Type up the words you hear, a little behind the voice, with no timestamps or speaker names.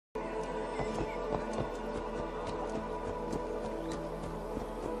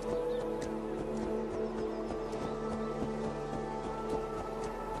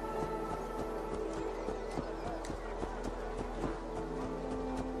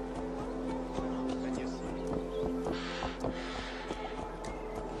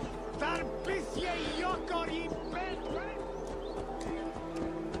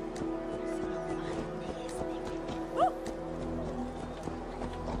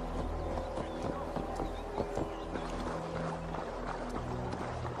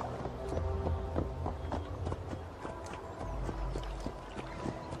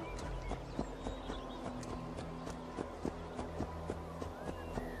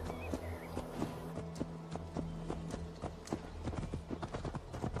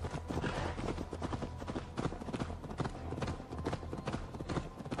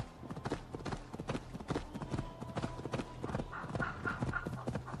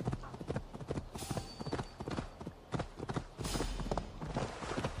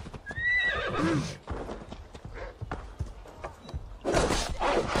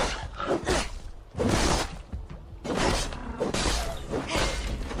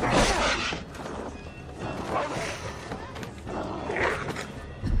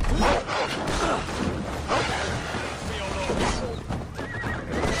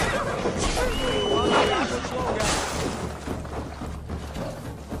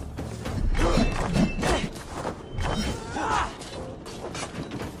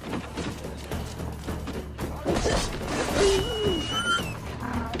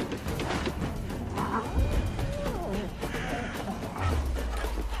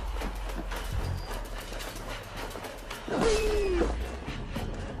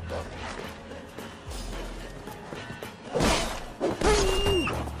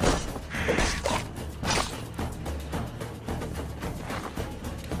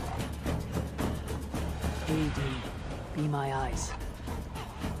AD, be my eyes.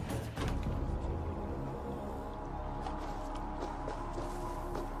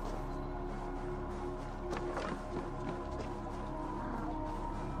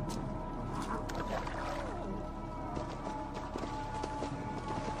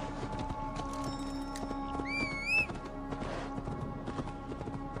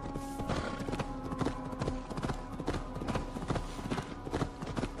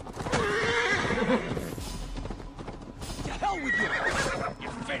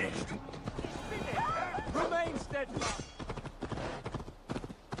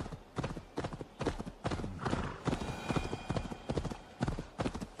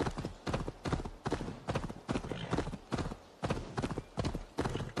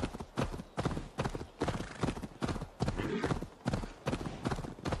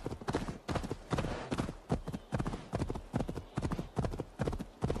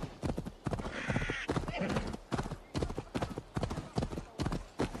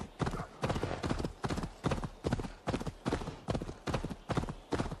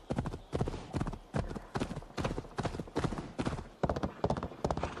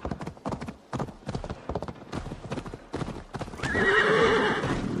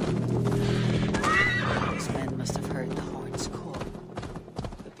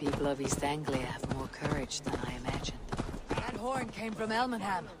 Of East Anglia have more courage than I imagined. That horn came from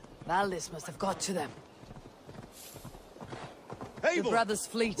Elmenham. Valdis must have got to them. The brothers'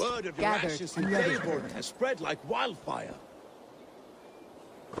 fleet Word of your gathered ashes in and ready. Avon has spread like wildfire.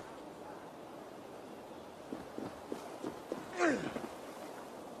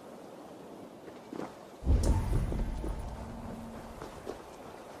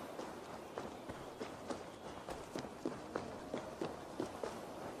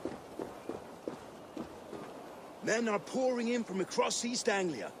 Men are pouring in from across East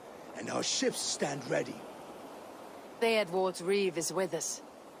Anglia, and our ships stand ready. Theodward's Reeve is with us.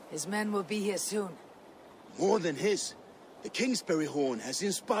 His men will be here soon. More than his, the Kingsbury Horn has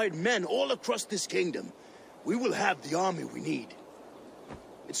inspired men all across this kingdom. We will have the army we need.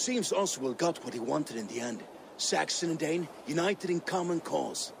 It seems Oswald got what he wanted in the end. Saxon and Dane united in common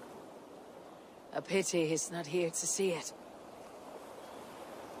cause. A pity he's not here to see it.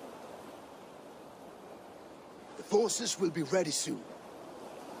 The forces will be ready soon.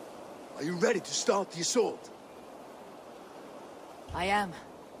 Are you ready to start the assault? I am.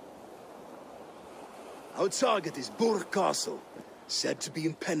 Our target is Burg Castle, said to be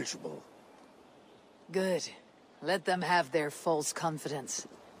impenetrable. Good. Let them have their false confidence.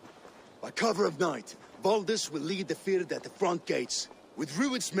 By cover of night, Valdis will lead the field at the front gates. With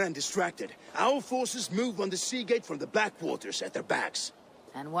Rued's men distracted, our forces move on the sea gate from the backwaters at their backs.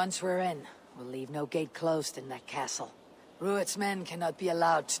 And once we're in, we'll leave no gate closed in that castle. Rued's men cannot be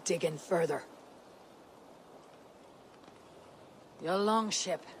allowed to dig in further. Your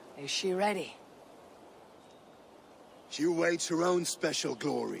longship, is she ready? She awaits her own special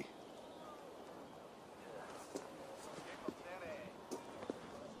glory.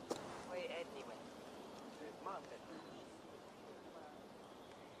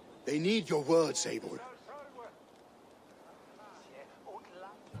 They need your words, Eivor.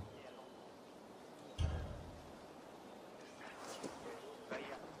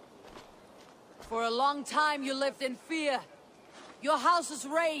 For a long time you lived in fear. Your houses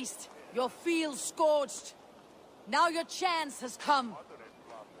razed, your fields scorched. Now your chance has come.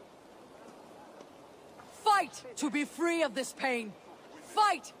 Fight to be free of this pain.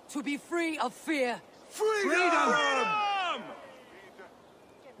 Fight to be free of fear. Freedom!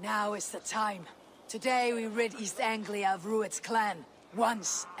 Now is the time. Today we rid East Anglia of Rued's clan,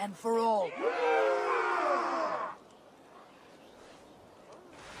 once and for all.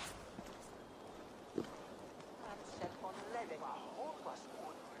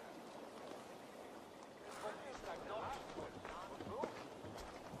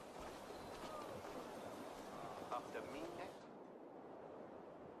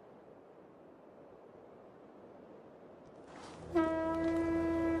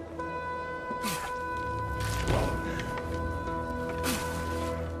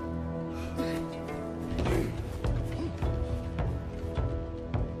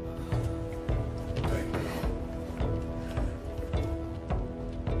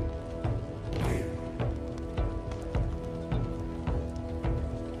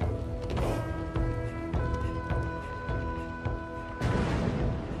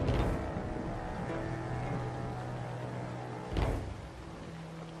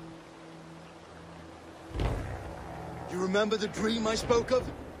 Remember the dream I spoke of?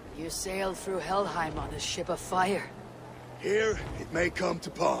 You sailed through Helheim on a ship of fire. Here, it may come to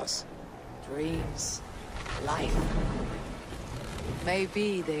pass. Dreams. life.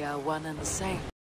 Maybe they are one and the same.